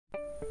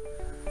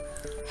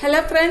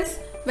Hello friends,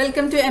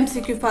 welcome to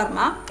MCQ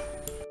Pharma.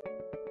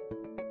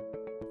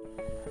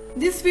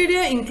 This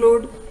video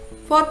includes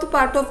fourth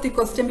part of the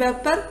question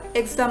paper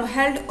exam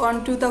held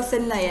on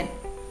 2009.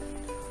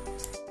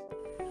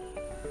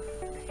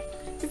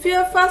 If you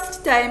are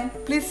first time,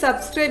 please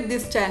subscribe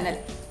this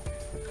channel.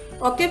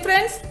 Okay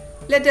friends,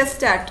 let us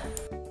start.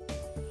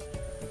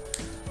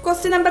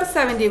 Question number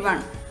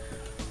 71.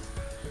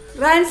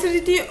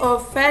 Rancidity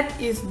of fat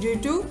is due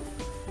to?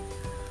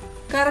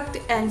 Correct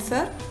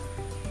answer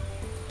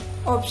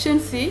option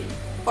C,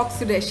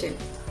 oxidation.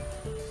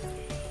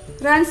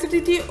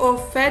 Rancidity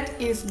of fat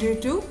is due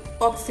to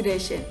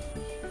oxidation.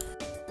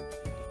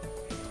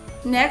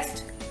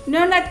 Next,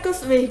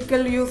 non-aqueous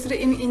vehicle used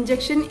in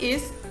injection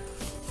is?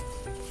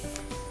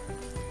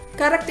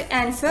 Correct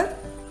answer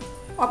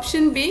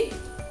option B,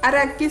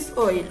 arachis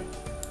oil.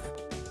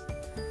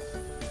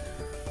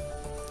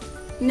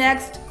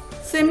 Next,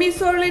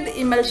 semi-solid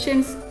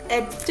emulsions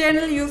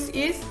external use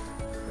is?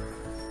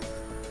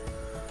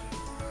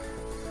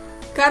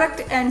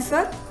 Correct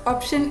answer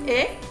option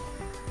A,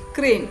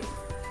 cream.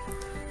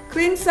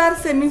 Creams are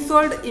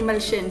semi-solid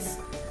emulsions.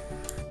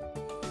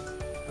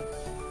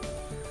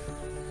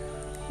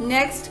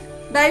 Next,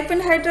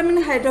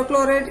 diphenhydramine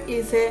hydrochloride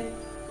is a?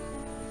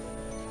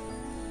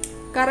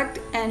 Correct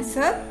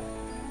answer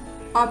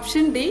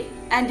option D,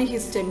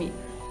 antihistamine.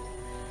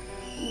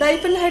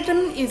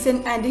 Diphenhydramine is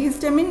an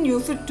antihistamine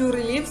used to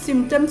relieve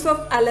symptoms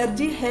of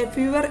allergy, hay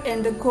fever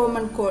and the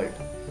common cold.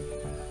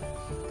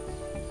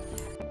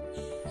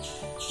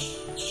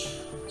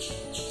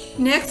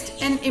 Next,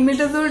 an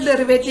imidazole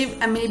derivative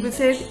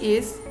aminobiside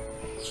is?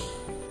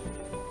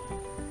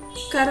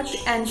 Correct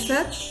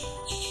answer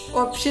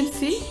option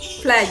C,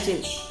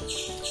 flagyl.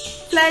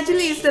 Flagyl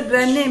is the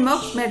brand name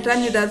of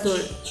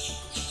metronidazole.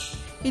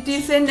 It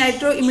is a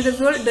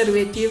nitroimidazole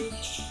derivative.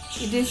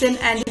 It is an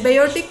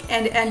antibiotic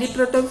and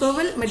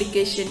antiprotozoal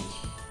medication.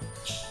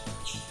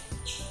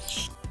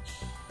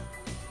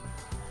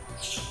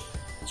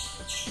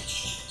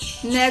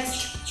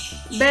 Next,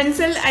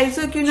 benzyl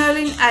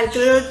isoquinoline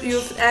alkaloid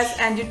used as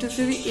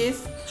antitussive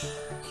is?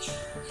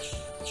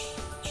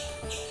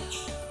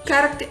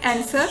 Correct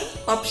answer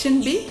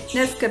option B,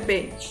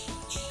 nescapain.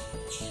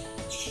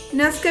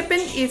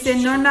 Nescapain is a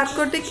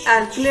non-narcotic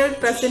alkaloid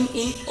present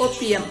in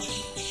opium.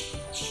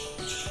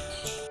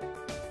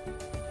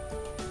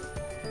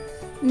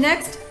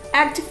 Next,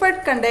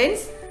 actifed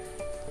contains?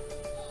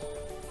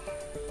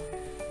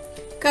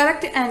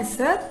 Correct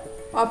answer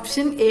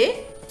option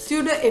A,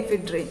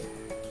 pseudoephedrine.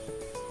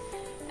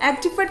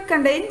 Actifed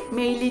contain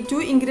mainly two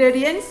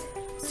ingredients,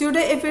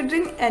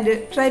 pseudoephedrine and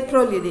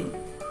triprolidine.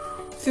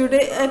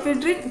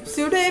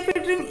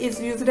 Pseudoephedrine is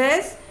used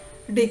as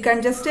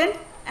decongestant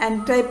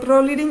and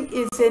triprolidine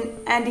is an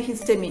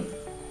antihistamine.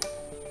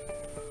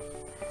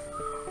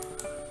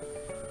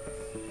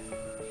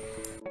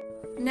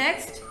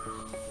 Next,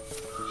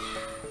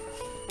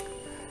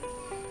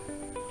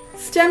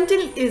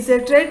 Stemtil is a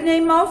trade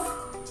name of?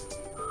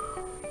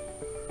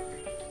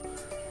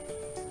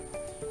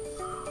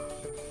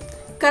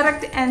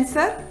 Correct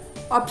answer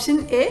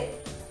option A,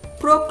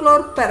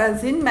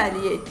 prochlorperazine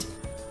maleate.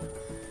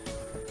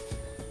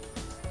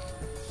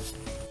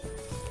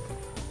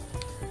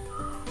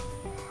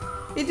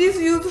 It is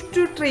used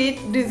to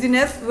treat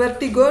dizziness,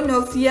 vertigo,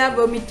 nausea,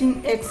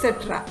 vomiting,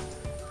 etc.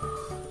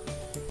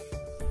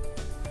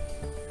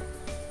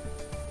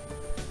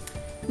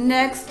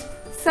 Next,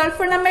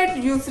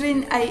 sulfonamide used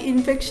in eye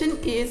infection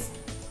is?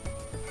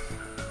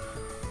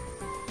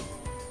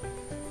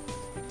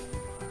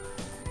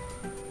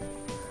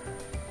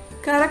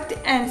 Correct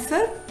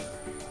answer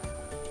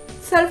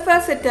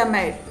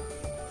sulfacetamide.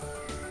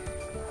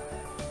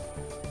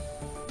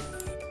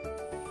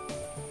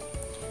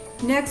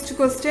 Next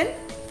question,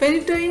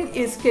 phenytoin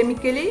is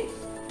chemically?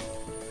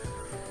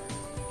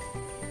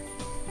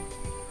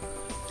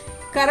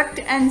 Correct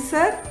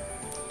answer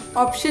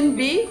option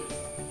B,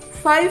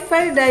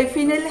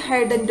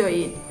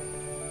 5,5-diphenyl-hydantoin.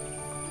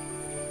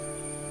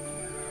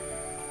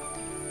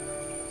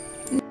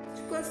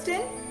 Next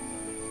question,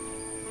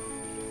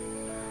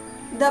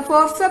 the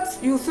forceps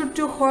used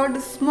to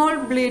hold small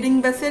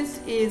bleeding vessels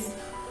is?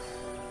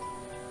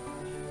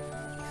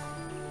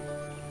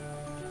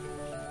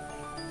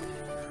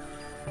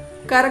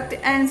 Correct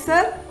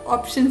answer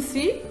option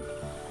C,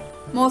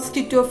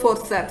 mosquito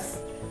forceps.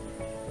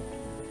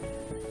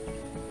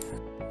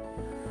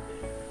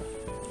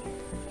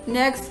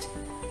 Next,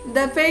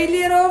 the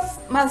failure of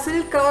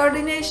muscle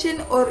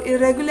coordination or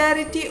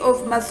irregularity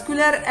of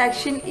muscular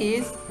action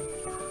is?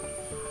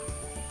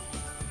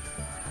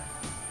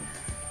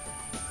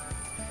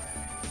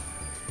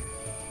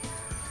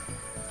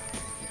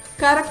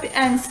 Correct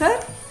answer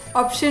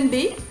option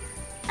D,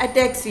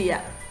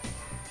 ataxia.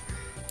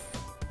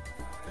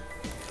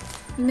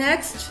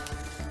 Next,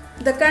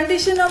 the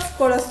condition of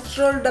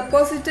cholesterol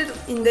deposited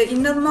in the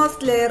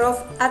innermost layer of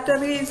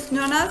artery is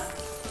known as?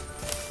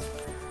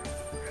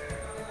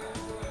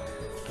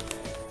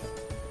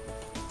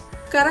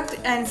 Correct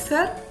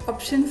answer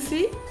option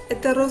C,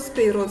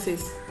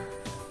 atherosclerosis.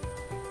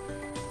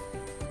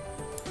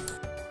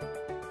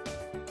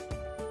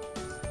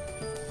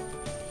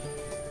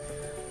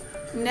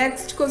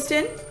 Next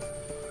question.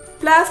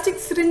 Plastic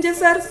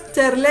syringes are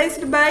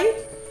sterilized by?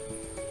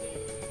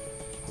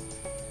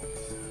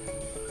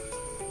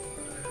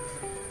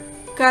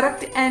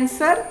 Correct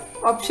answer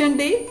option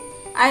D,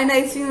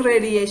 ionizing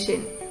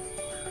radiation.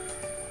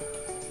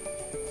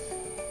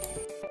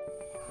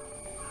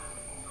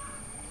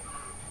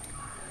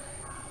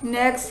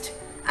 Next,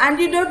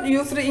 antidote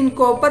used in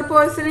copper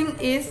poisoning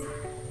is?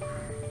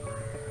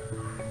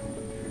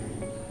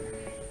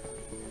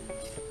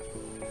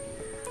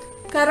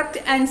 Correct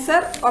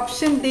answer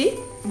option D,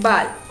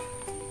 ball.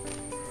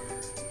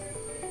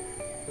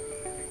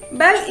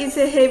 Ball is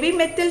a heavy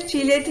metal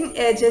chelating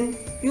agent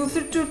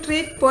used to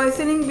treat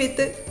poisoning with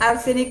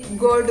arsenic,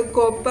 gold,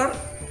 copper,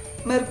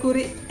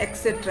 mercury,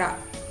 etc.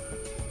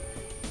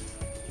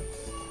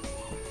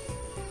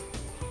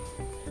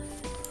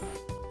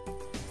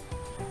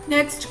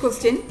 Next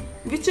question.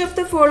 Which of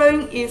the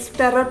following is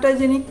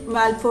teratogenic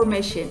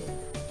malformation?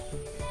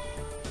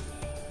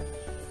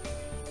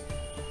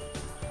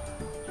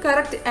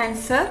 Correct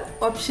answer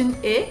option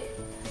A,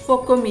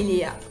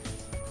 phocomelia.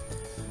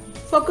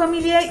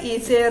 Phocomelia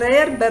is a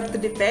rare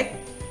birth defect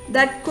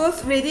that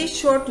causes very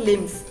short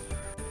limbs.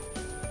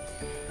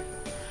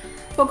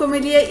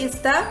 Phocomelia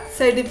is the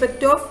side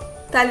effect of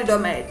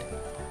thalidomide.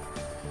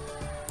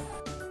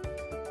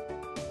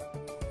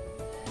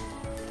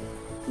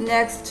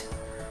 Next,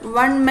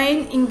 one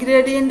main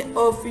ingredient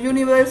of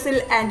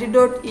universal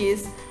antidote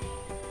is?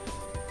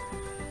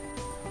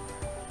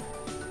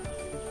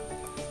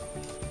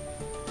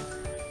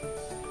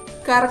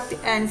 Correct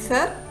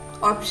answer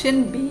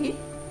option B,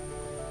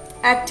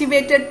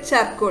 activated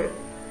charcoal.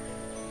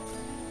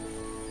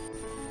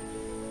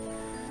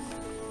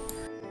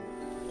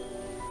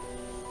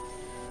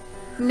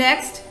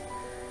 Next,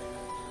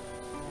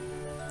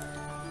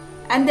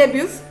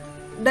 antabuse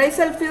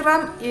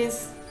disulfiram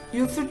is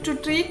used to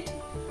treat?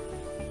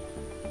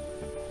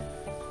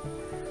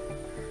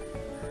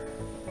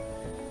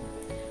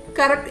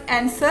 Correct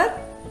answer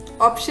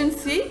option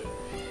C,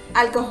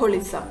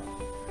 alcoholism.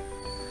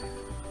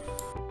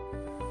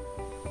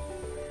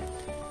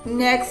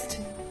 Next,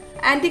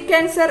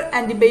 anti-cancer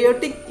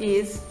antibiotic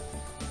is?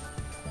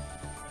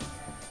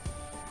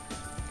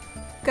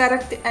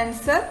 Correct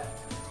answer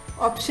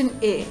option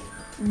A,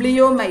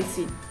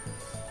 bleomycin.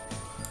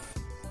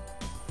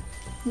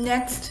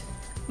 Next,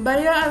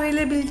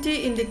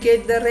 bioavailability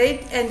indicates the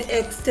rate and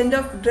extent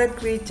of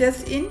drug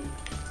reaches in?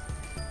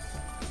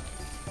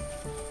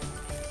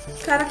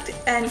 Correct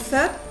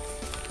answer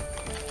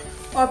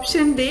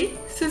option D,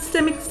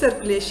 systemic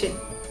circulation.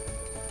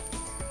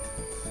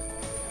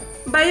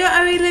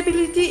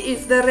 Bioavailability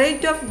is the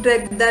rate of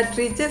drug that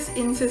reaches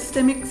in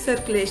systemic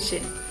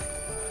circulation.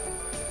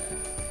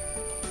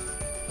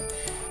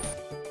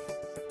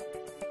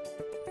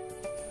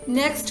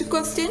 Next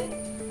question.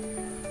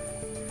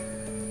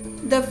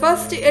 The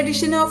first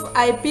edition of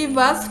IP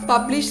was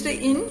published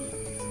in?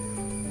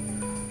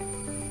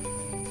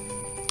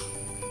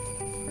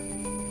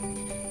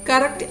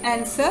 Correct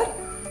answer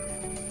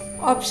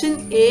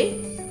option A,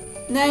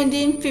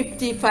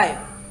 1955.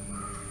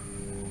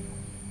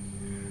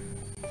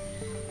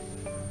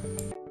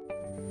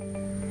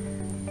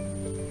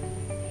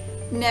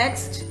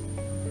 Next,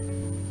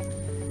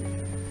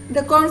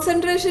 the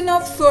concentration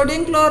of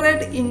sodium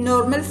chloride in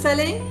normal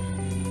saline?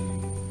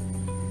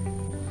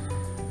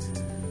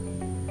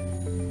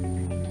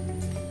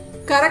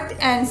 Correct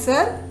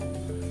answer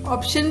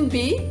option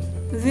B,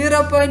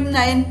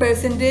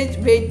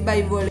 0.9% weight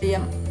by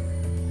volume.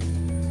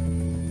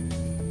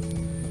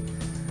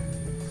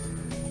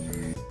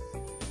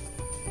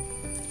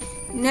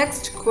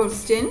 Next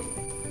question.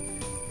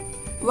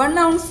 1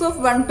 ounce of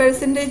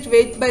 1%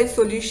 weight by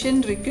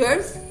solution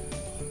requires?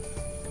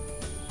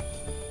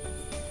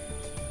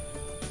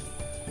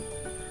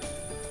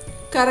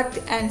 Correct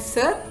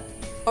answer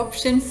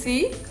option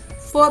C,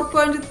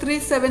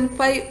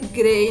 4.375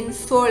 grain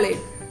solid.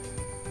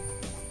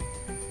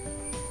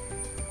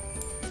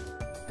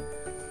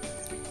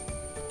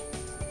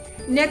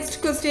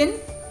 Next question.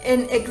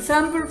 An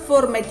example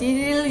for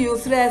material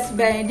used as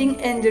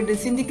binding and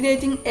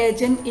disintegrating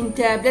agent in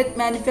tablet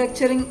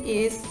manufacturing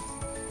is?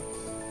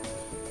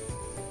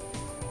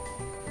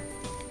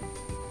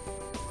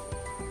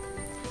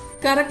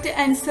 Correct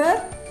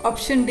answer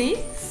option D,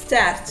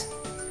 starch.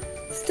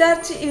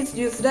 Starch is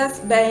used as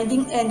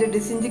binding and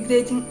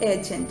disintegrating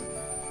agent.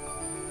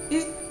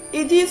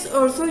 It is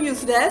also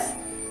used as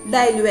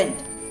diluent.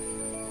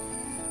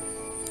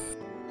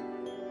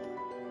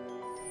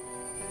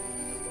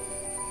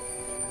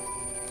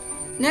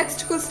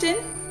 Next question.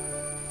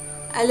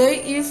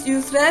 Alloy is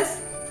used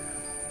as?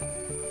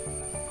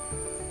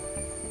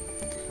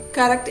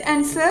 Correct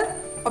answer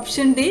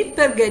option D,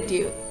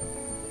 purgative.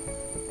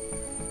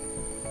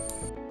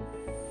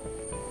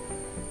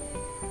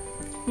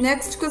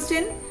 Next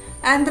question.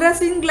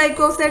 Anthracene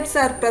glycosides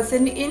are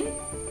present in?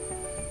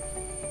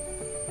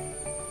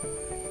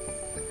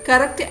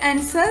 Correct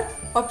answer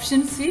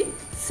option C,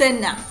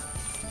 senna.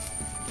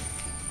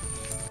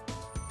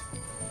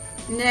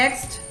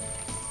 Next,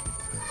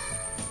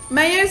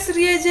 Meyer's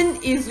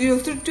reagent is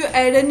used to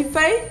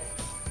identify?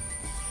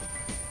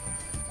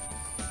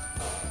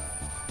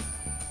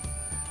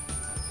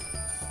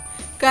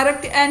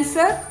 Correct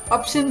answer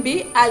option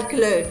B,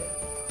 alkaloid.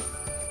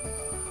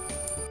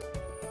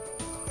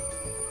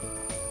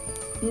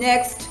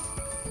 Next,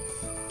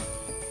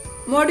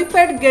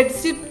 modified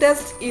Getsit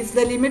test is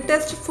the limit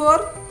test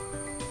for.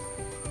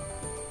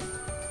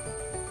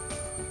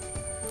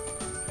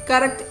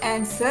 Correct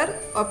answer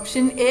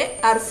option A,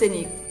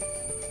 arsenic.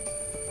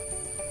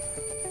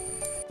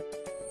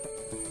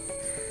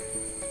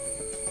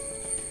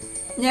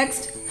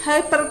 Next,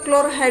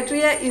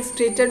 hyperchlorhydria is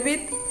treated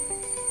with.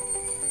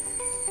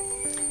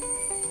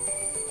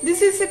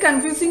 This is a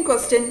confusing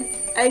question.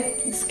 I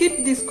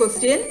skip this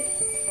question.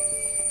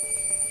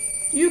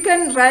 You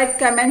can write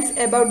comments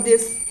about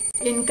this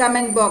in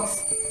comment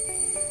box.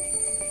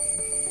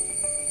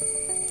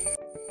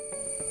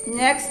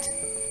 Next,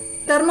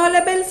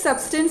 thermolabile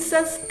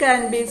substances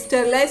can be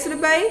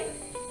sterilized by.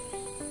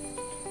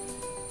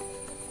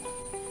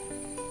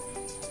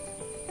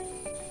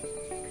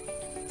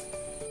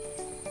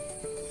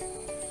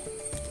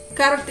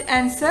 Correct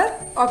answer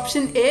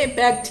option A,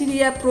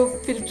 bacteria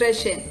proof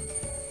filtration.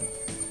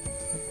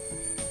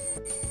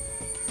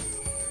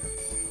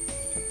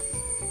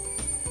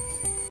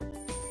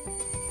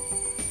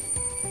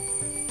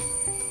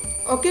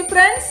 Okay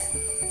friends,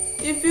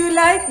 if you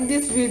like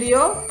this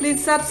video,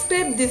 please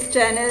subscribe this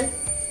channel.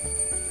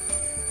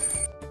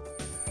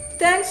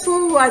 Thanks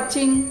for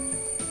watching.